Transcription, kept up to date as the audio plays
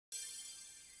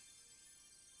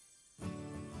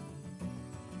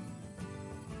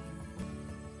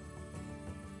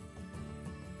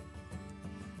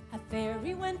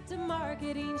fairy went to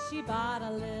marketing, she bought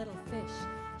a little fish.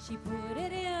 She put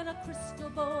it in a crystal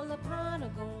bowl upon a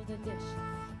golden dish.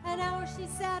 An hour she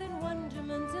sat in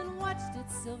wonderment and watched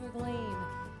its silver gleam,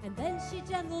 and then she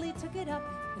gently took it up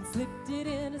and slipped it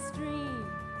in a stream.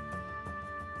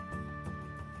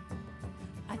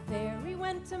 A fairy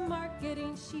went to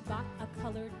marketing, she bought a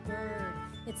colored bird.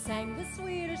 It sang the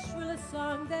sweetest, shrillest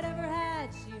song that ever had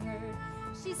she heard.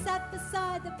 She sat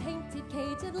beside the painted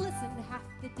cage and listened half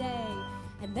the day,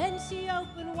 and then she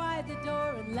opened wide the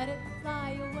door and let it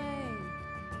fly away.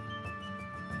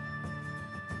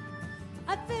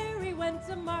 A fairy went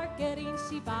to marketing,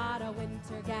 she bought a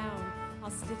winter gown, all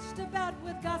stitched about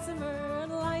with gossamer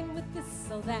and lined with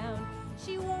thistledown.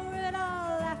 She wore it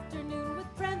all afternoon with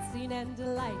prancing and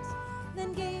delight,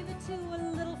 then gave it to a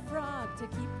little frog to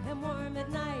keep him warm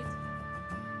at night.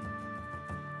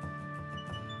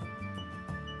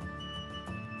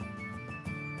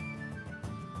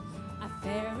 A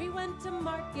fairy went to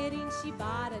marketing, she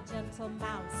bought a gentle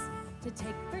mouse to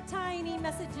take her tiny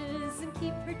messages and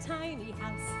keep her tiny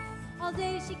house. All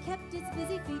day she kept its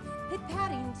busy feet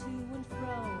pit-patting to and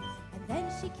fro, and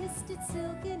then she kissed its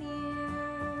silken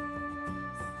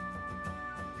ears,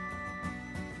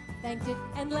 thanked it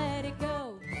and let it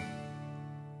go.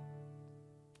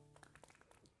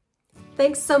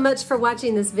 Thanks so much for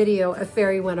watching this video of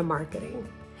Fairy Went a Marketing.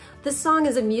 This song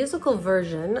is a musical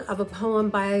version of a poem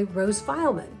by Rose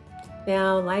Fileman.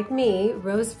 Now, like me,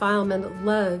 Rose Fileman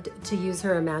loved to use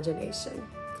her imagination.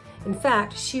 In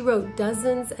fact, she wrote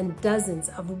dozens and dozens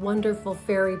of wonderful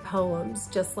fairy poems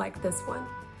just like this one.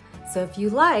 So if you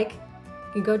like,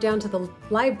 you can go down to the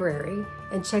library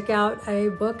and check out a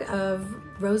book of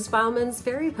Rose Fileman's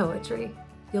fairy poetry.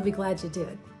 You'll be glad you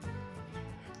did.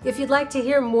 If you'd like to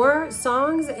hear more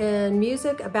songs and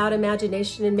music about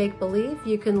imagination and make-believe,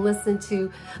 you can listen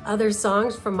to other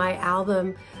songs from my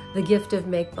album, The Gift of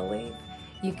Make-Believe.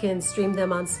 You can stream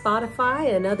them on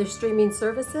Spotify and other streaming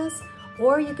services,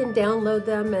 or you can download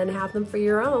them and have them for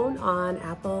your own on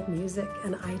Apple Music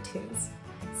and iTunes.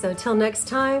 So till next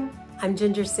time, I'm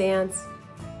Ginger Sands.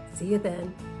 See you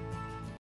then.